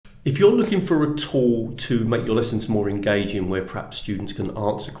If you're looking for a tool to make your lessons more engaging, where perhaps students can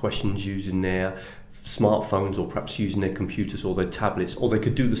answer questions using their smartphones or perhaps using their computers or their tablets, or they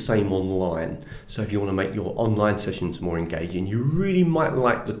could do the same online. So if you want to make your online sessions more engaging, you really might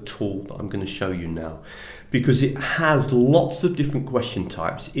like the tool that I'm going to show you now, because it has lots of different question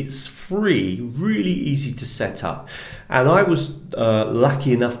types. It's free, really easy to set up. And I was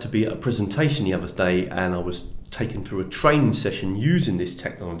lucky enough to be at a presentation the other day, and I was taken through a training session using this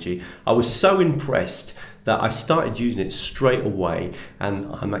technology. I was so impressed that I started using it straight away, and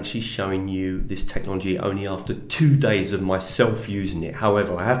I'm actually showing you this technology only after 2 days of myself using it.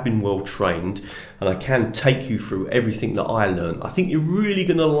 However, I have been well trained and I can take you through everything that I learned. I think you're really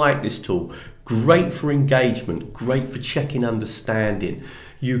going to like this tool. Great for engagement, great for checking understanding.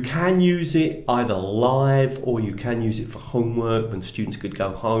 You can use it either live, or you can use it for homework when students could go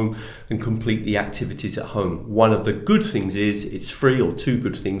home and complete the activities at home. One of the good things is it's free, or two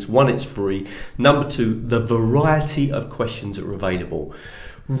good things. One, it's free. Number two, the variety of questions that are available.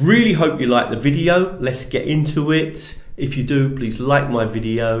 Really hope you like the video. Let's get into it. If you do, please like my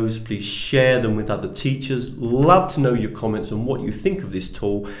videos, please share them with other teachers. Love to know your comments on what you think of this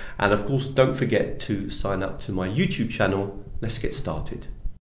tool. And of course, don't forget to sign up to my YouTube channel. Let's get started.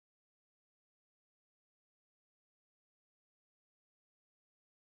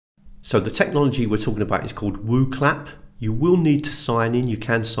 So the technology we're talking about is called Wooclap. You will need to sign in. You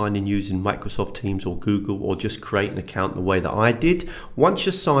can sign in using Microsoft Teams or Google, or just create an account the way that I did. Once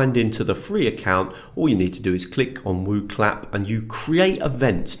you're signed into the free account, all you need to do is click on Wooclap and you create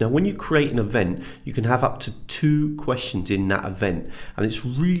events. Now, when you create an event, you can have up to 2 questions in that event, and it's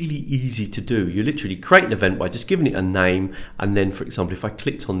really easy to do. You literally create an event by just giving it a name, and then, for example, if I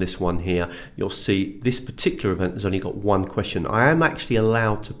clicked on this one here, you'll see this particular event has only got 1 question. I am actually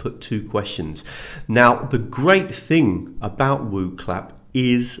allowed to put 2 questions. Now, the great thing about Wooclap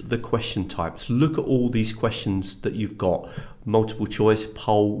is the question types. Look at all these questions that you've got: multiple choice,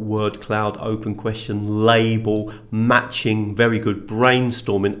 poll, word cloud, open question, label, matching, very good.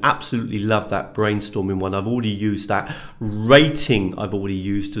 Brainstorming, absolutely love that brainstorming one. I've already used that. Rating, I've already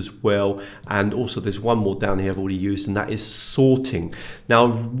used as well. And also there's one more down here I've already used, and that is sorting.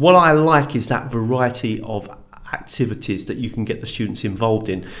 Now, what I like is that variety of activities that you can get the students involved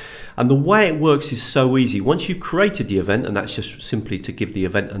in. And the way it works is so easy. Once you've created the event, and that's just simply to give the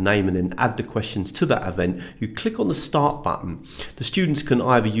event a name and then add the questions to that event, you click on the start button. The students can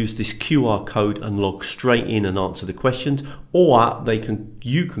either use this QR code and log straight in and answer the questions, or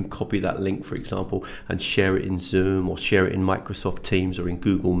you can copy that link, for example, and share it in Zoom, or share it in Microsoft Teams or in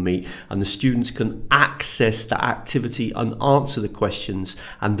Google Meet, and the students can access that activity and answer the questions,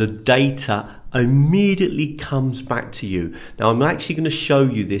 and the data immediately comes back to you. Now, I'm actually going to show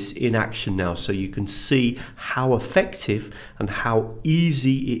you this in action now, so you can see how effective and how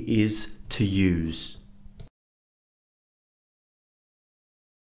easy it is to use.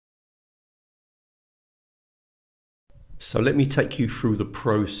 So let me take you through the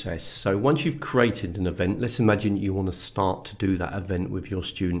process. So once you've created an event, let's imagine you want to start to do that event with your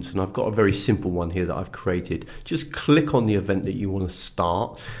students. And I've got a very simple one here that I've created. Just click on the event that you want to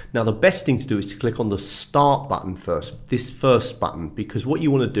start. Now, the best thing to do is to click on the start button first, this first button, because what you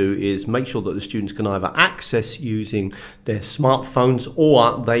want to do is make sure that the students can either access using their smartphones,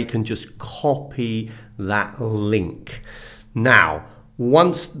 or they can just copy that link. Now,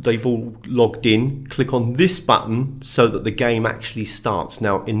 once they've all logged in, click on this button so that the game actually starts.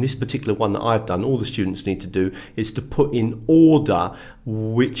 Now, in this particular one that I've done, all the students need to do is to put in order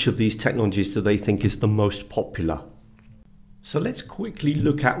which of these technologies do they think is the most popular. So let's quickly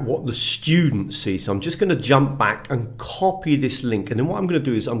look at what the students see. So I'm just going to jump back and copy this link, and then what I'm going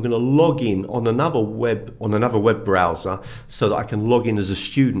to do is I'm going to log in on another web browser so that I can log in as a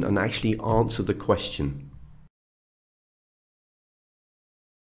student and actually answer the question.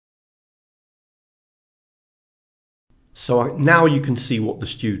 So now you can see what the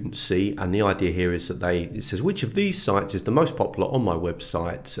students see, and the idea here is that it says which of these sites is the most popular on my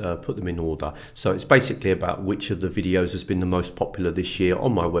website, put them in order. So it's basically about which of the videos has been the most popular this year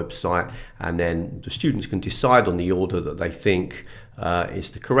on my website, and then the students can decide on the order that they think is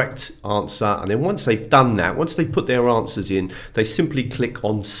the correct answer. And then once they've done that, once they put their answers in, they simply click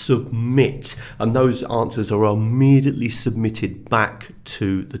on submit, and those answers are immediately submitted back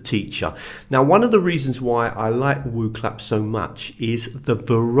to the teacher. Now, one of the reasons why I like Wooclap so much is the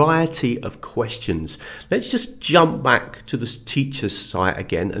variety of questions. Let's just jump back to the teacher's site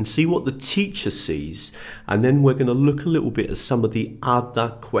again and see what the teacher sees, and then we're going to look a little bit at some of the other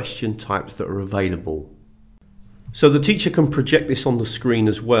question types that are available. So the teacher can project this on the screen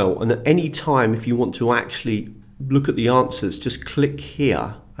as well, and at any time if you want to actually look at the answers, just click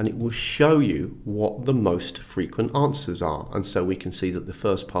here and it will show you what the most frequent answers are. And so we can see that the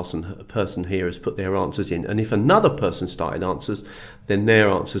first person here has put their answers in, and if another person started answers, then their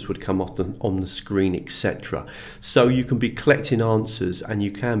answers would come up on the screen, etc. So you can be collecting answers, and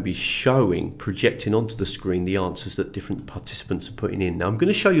you can be projecting onto the screen the answers that different participants are putting in. Now I'm going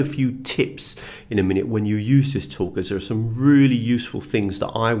to show you a few tips in a minute when you use this tool, because there are some really useful things that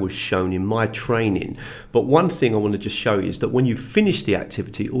I was shown in my training. But one thing I want to just show you is that when you finish the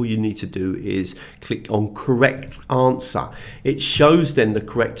activity, all you need to do is click on correct answer. It shows then the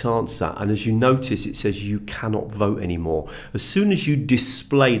correct answer, and as you notice, it says you cannot vote anymore. As soon as you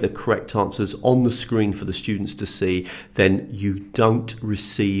display the correct answers on the screen for the students to see, then you don't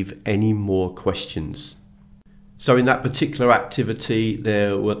receive any more questions. So in that particular activity,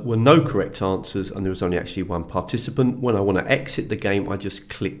 there were no correct answers, and there was only actually one participant. When I want to exit the game, I just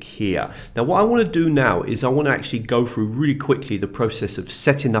click here. Now what I want to do now is I want to actually go through really quickly the process of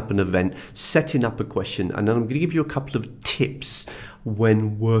setting up an event, setting up a question, and then I'm going to give you a couple of tips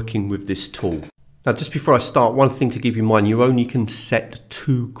when working with this tool. Now just before I start, one thing to keep in mind, you only can set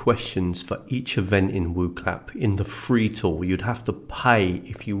 2 questions for each event in Wooclap in the free tool. You'd have to pay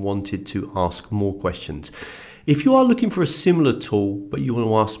if you wanted to ask more questions. If you are looking for a similar tool but you want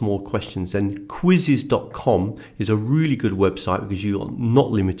to ask more questions, then Quizizz.com is a really good website, because you are not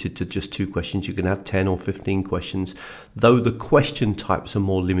limited to just 2 questions. You can have 10 or 15 questions, though the question types are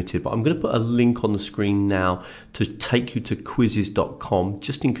more limited. But I'm going to put a link on the screen now to take you to Quizizz.com,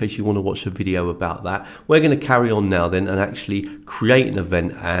 just in case you want to watch a video about that. We're going to carry on now then and actually create an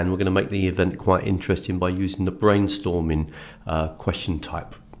event, and we're going to make the event quite interesting by using the brainstorming question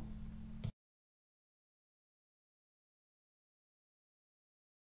type.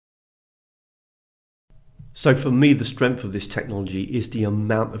 So for me, the strength of this technology is the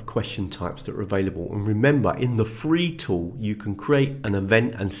amount of question types that are available. And remember, in the free tool, you can create an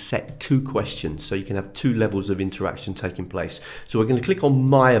event and set 2 questions. So you can have 2 levels of interaction taking place. So we're going to click on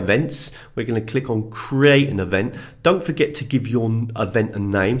My Events. We're going to click on Create an Event. Don't forget to give your event a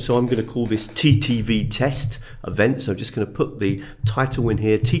name. So I'm going to call this TTV Test Event. So I'm just going to put the title in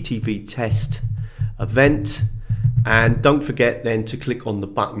here, TTV Test Event. And don't forget then to click on the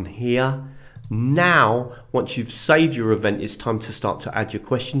button here. Now, once you've saved your event, it's time to start to add your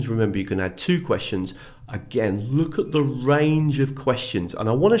questions. Remember, you can add 2 questions. Again, look at the range of questions, and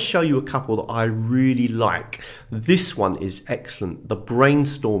I want to show you a couple that I really like. This one is excellent, the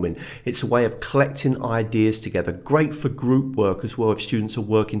brainstorming. It's a way of collecting ideas together, great for group work as well if students are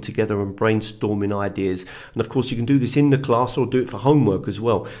working together and brainstorming ideas. And of course, you can do this in the class or do it for homework as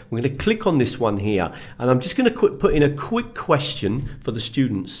well. We're going to click on this one here, and I'm just going to put in a quick question for the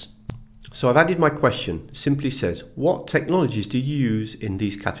students. So I've added my question. It simply says, what technologies do you use in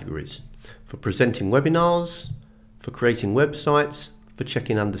these categories? For presenting webinars, for creating websites, for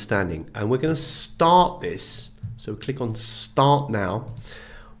checking understanding. And we're going to start this. So click on Start Now.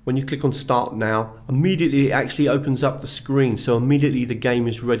 When you click on Start Now, immediately it actually opens up the screen. So immediately the game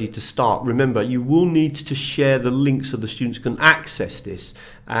is ready to start. Remember, you will need to share the link so the students can access this.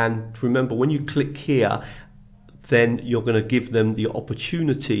 And remember, when you click here, then you're going to give them the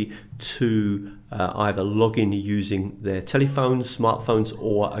opportunity to either log in using their telephones, smartphones,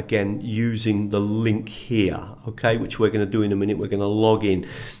 or again using the link here, okay, which we're going to do in a minute. We're going to log in.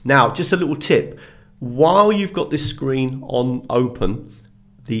 Now, just a little tip. While you've got this screen on open,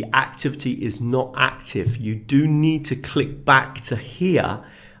 the activity is not active. You do need to click back to here,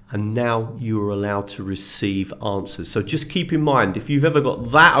 and now you are allowed to receive answers. So just keep in mind, if you've ever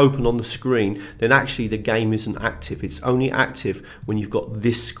got that open on the screen, then actually the game isn't active. It's only active when you've got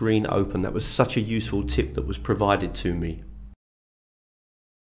this screen open. That was such a useful tip that was provided to me.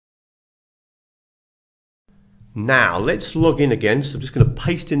 Now let's log in again. So I'm just going to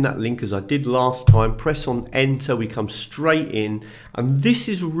paste in that link as I did last time, press on enter, we come straight in, and this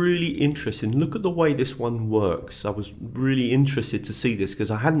is really interesting. Look at the way this one works. I was really interested to see this because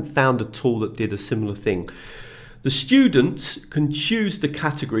I hadn't found a tool that did a similar thing. The student can choose the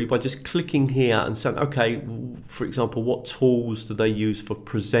category by just clicking here and saying, okay, for example, what tools do they use for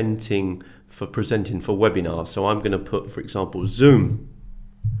presenting for webinars? So I'm going to put, for example, Zoom.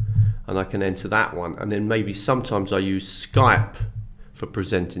 And I can enter that one, and then maybe sometimes I use Skype for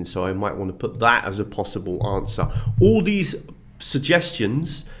presenting, so I might want to put that as a possible answer. All these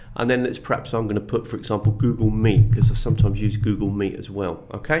suggestions, and then perhaps I'm going to put, for example, Google Meet, because I sometimes use Google Meet as well.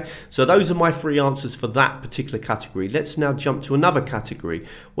 Okay, so those are my 3 answers for that particular category. Let's now jump to another category.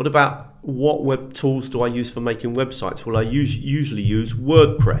 What about what web tools do I use for making websites? Well, I usually use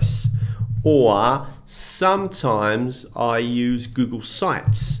WordPress, or sometimes I use Google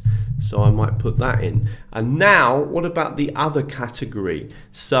Sites. So I might put that in. And now, what about the other category?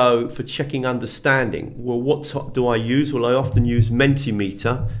 So for checking understanding, well, what do I use? Well, I often use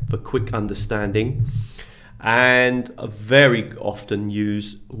Mentimeter for quick understanding, and I very often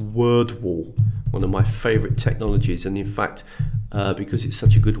use Wordwall, one of my favorite technologies. And in fact, because it's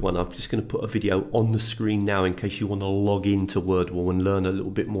such a good one, I'm just going to put a video on the screen now in case you want to log into Wordwall and learn a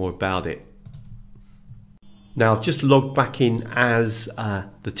little bit more about it. Now I've just logged back in as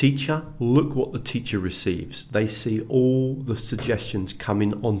the teacher. Look what the teacher receives. They see all the suggestions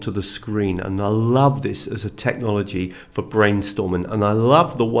coming onto the screen, and I love this as a technology for brainstorming, and I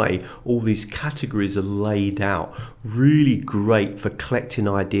love the way all these categories are laid out. Really great for collecting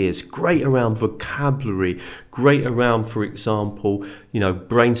ideas, great around vocabulary, great around, for example,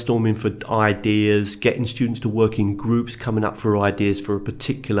 brainstorming for ideas, getting students to work in groups, coming up for ideas for a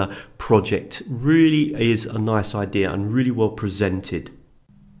particular project. Really is a nice idea and really well presented.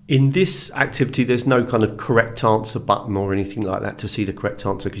 In this activity, there's no kind of correct answer button or anything like that to see the correct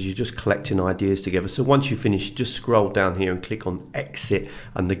answer, because you're just collecting ideas together. So once you finish, just scroll down here and click on exit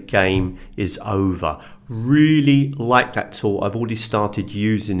and the game is over. Really like that tool. I've already started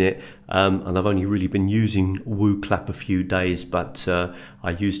using it, and I've only really been using Wooclap a few days, but I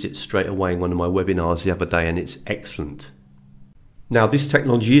used it straight away in one of my webinars the other day, and it's excellent. Now this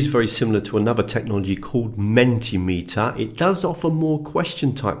technology is very similar to another technology called Mentimeter. It does offer more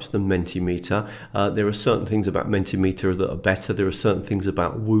question types than Mentimeter. There are certain things about Mentimeter that are better. There are certain things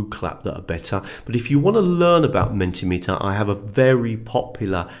about Wooclap that are better. But if you want to learn about Mentimeter, I have a very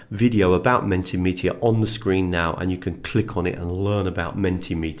popular video about Mentimeter on the screen now, and you can click on it and learn about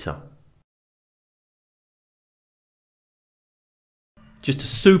Mentimeter. Just a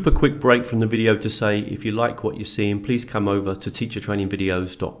super quick break from the video to say, if you like what you're seeing, please come over to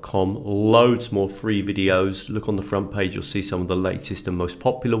teachertrainingvideos.com. Loads more free videos. Look on the front page, you'll see some of the latest and most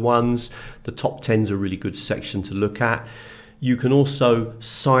popular ones. The top 10's a really good section to look at. You can also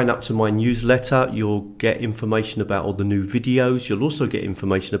sign up to my newsletter. You'll get information about all the new videos. You'll also get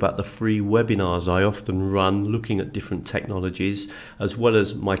information about the free webinars I often run looking at different technologies, as well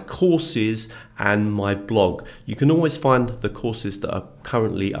as my courses and my blog. You can always find the courses that are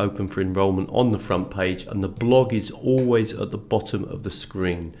currently open for enrollment on the front page, and the blog is always at the bottom of the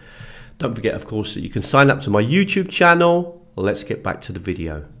screen. Don't forget, of course, that you can sign up to my YouTube channel. Let's get back to the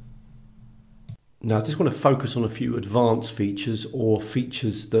video. Now I just want to focus on a few advanced features, or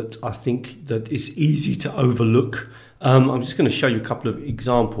features that I think that is easy to overlook. I'm just going to show you a couple of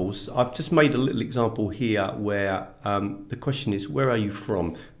examples. I've just made a little example here where the question is, where are you from?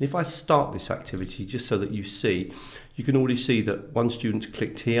 And if I start this activity just so that you see, you can already see that one student's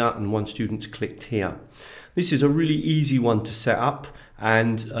clicked here and one student's clicked here. This is a really easy one to set up,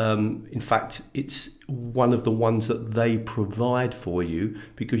 and in fact it's one of the ones that they provide for you,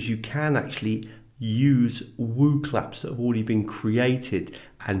 because you can actually use Wooclaps that have already been created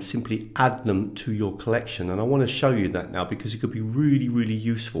and simply add them to your collection. And I want to show you that now, because it could be really, really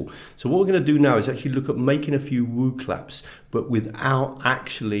useful. So what we're going to do now is actually look at making a few Wooclaps, but without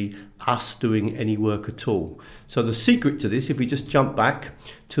actually us doing any work at all. So the secret to this, if we just jump back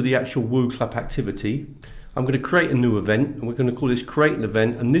to the actual Wooclap activity, I'm going to create a new event, and we're going to call this create an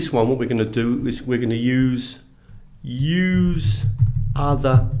event. And this one, what we're going to do is we're going to use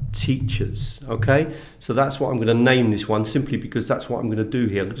other teachers. Okay, so that's what I'm going to name this one, simply because that's what I'm going to do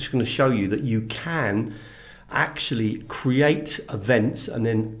here. I'm just going to show you that you can actually create events and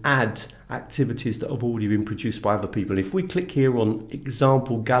then add activities that have already been produced by other people. If we click here on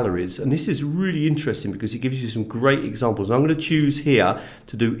example galleries, and this is really interesting because it gives you some great examples. I'm going to choose here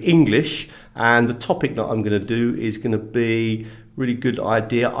to do English, and the topic that I'm going to do is going to be, really good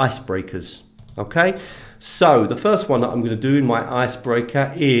idea, icebreakers. Okay, so the first one that I'm going to do in my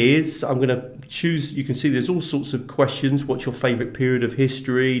icebreaker is I'm going to choose, you can see there's all sorts of questions. What's your favorite period of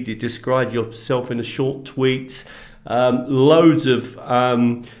history? Describe yourself in a short tweet. Loads of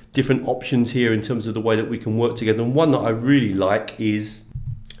different options here in terms of the way that we can work together. And one that I really like is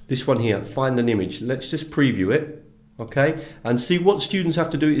this one here, find an image. Let's just preview it, okay? And see, what students have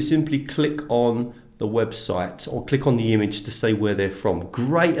to do is simply click on the website or click on the image to say where they're from.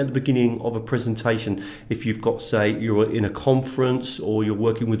 Great at the beginning of a presentation if you've got, say, you're in a conference or you're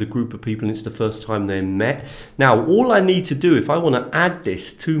working with a group of people and it's the first time they're met. Now, all I need to do if I want to add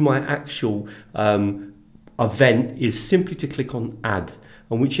this to my actual event is simply to click on add.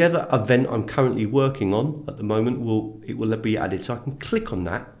 And whichever event I'm currently working on at the moment, it will be added. So I can click on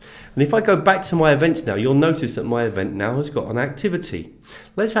that. And if I go back to my events now, you'll notice that my event now has got an activity.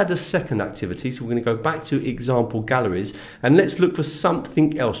 Let's add a second activity. So we're going to go back to example galleries and let's look for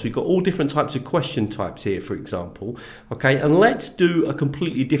something else. We've got all different types of question types here, for example. Okay, and let's do a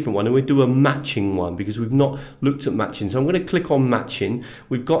completely different one, and we'll do a matching one because we've not looked at matching. So I'm going to click on matching.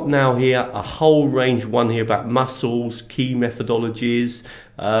 We've got now here a whole range, one here about muscles, key methodologies.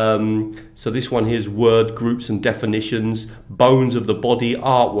 So this one here is word groups and definitions, bones of the body,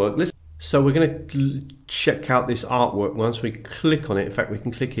 artwork. So we're going to check out this artwork once we click on it. In fact, we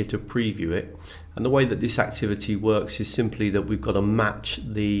can click here to preview it. And the way that this activity works is simply that we've got to match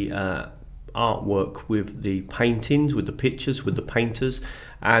the artwork with the paintings, with the pictures, with the painters,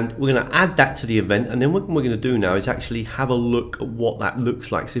 and we're going to add that to the event. And then what we're going to do now is actually have a look at what that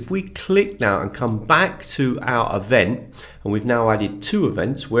looks like. So if we click now and come back to our event, and we've now added 2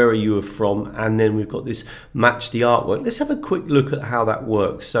 events, where are you from, and then we've got this match the artwork. Let's have a quick look at how that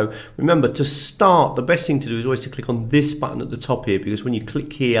works. So remember, to start, the best thing to do is always to click on this button at the top here, because when you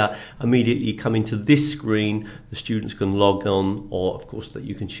click here, immediately you come into this screen, the students can log on, or of course that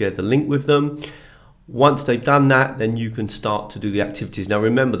you can share the link with them. Once they've done that, then you can start to do the activities. Now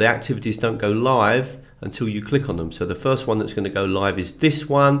remember, the activities don't go live until you click on them. So the first one that's going to go live is this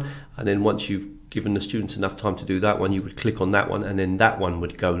one, and then once you've given the students enough time to do that one, you would click on that one, and then that one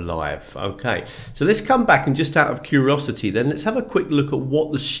would go live. Okay, so let's come back, and just out of curiosity then, let's have a quick look at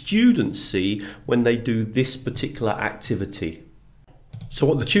what the students see when they do this particular activity. So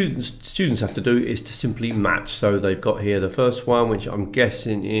what the students have to do is to simply match. So they've got here the first one, which I'm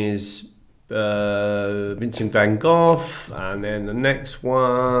guessing is Vincent van Gogh, and then the next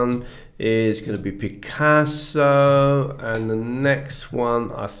one is going to be Picasso, and the next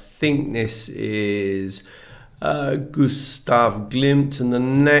one, I think this is Gustav Klimt, and the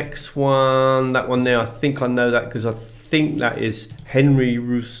next one, that one there, I think I know that because I think that is Henry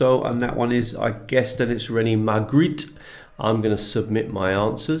Rousseau, and that one is, I guess that it's René Magritte. I'm going to submit my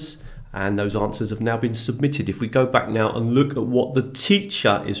answers, and those answers have now been submitted. If we go back now and look at what the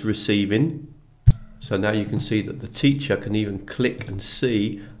teacher is receiving, so now you can see that the teacher can even click and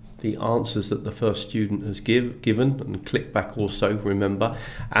see the answers that the first student has given, and click back also, remember.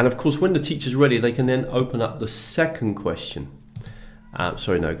 And of course, when the teacher's ready, they can then open up the second question.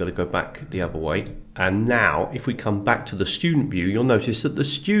 Sorry, no, got to go back the other way. And now, if we come back to the student view, you'll notice that the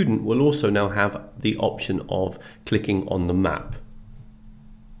student will also now have the option of clicking on the map.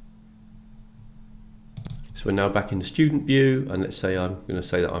 So we're now back in the student view, and let's say I'm going to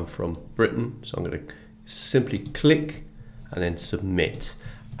say that I'm from Britain. So I'm going to simply click and then submit.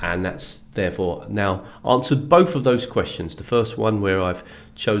 And that's therefore now answered both of those questions. The first one where I've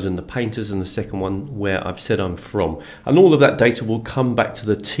chosen the painters, and the second one where I've said I'm from. And all of that data will come back to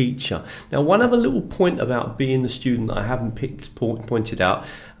the teacher. Now, one other little point about being the student that I haven't pointed out,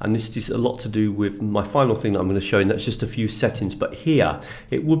 and this is a lot to do with my final thing that I'm going to show you, and that's just a few settings. But here,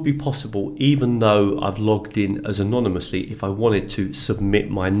 it would be possible, even though I've logged in as anonymously, if I wanted to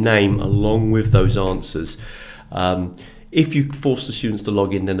submit my name along with those answers. If you force the students to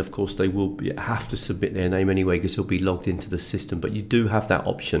log in, then of course they will have to submit their name anyway, because they'll be logged into the system, but you do have that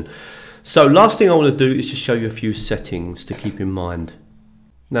option. So last thing I want to do is just show you a few settings to keep in mind.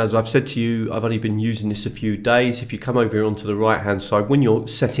 Now, as I've said to you, I've only been using this a few days. If you come over here onto the right hand side, when you're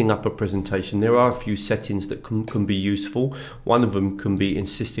setting up a presentation, there are a few settings that can be useful. One of them can be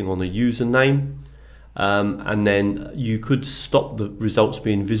insisting on a username. And then you could stop the results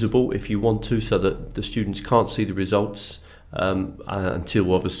being visible if you want to, so that the students can't see the results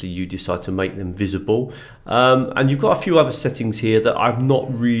until obviously you decide to make them visible. And you've got a few other settings here that I've not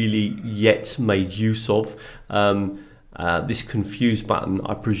really yet made use of. This confuse button,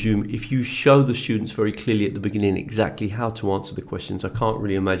 I presume if you show the students very clearly at the beginning exactly how to answer the questions, I can't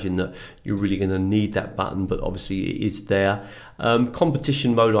really imagine that you're really going to need that button, but obviously it is there.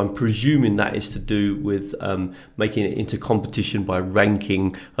 Competition mode, I'm presuming that is to do with making it into competition by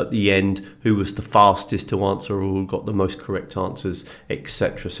ranking at the end who was the fastest to answer or who got the most correct answers,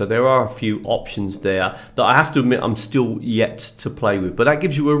 etc. So there are a few options there that I have to admit I'm still yet to play with, but that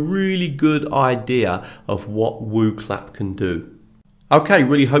gives you a really good idea of what Wooclap can do. Okay,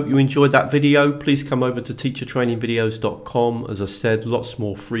 really hope you enjoyed that video. Please come over to teachertrainingvideos.com. As I said, lots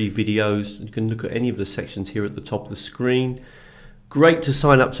more free videos. You can look at any of the sections here at the top of the screen. Great to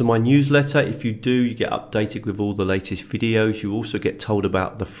sign up to my newsletter. If you do, you get updated with all the latest videos. You also get told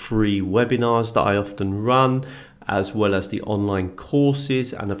about the free webinars that I often run, as well as the online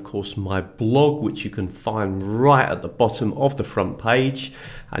courses, and of course my blog, which you can find right at the bottom of the front page.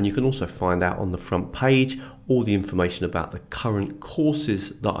 And you can also find out on the front page all the information about the current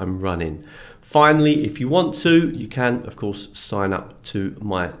courses that I'm running. Finally, if you want to, you can of course sign up to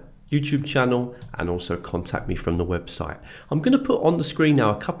my YouTube channel, and also contact me from the website. I'm going to put on the screen now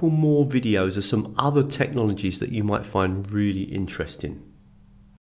a couple more videos of some other technologies that you might find really interesting.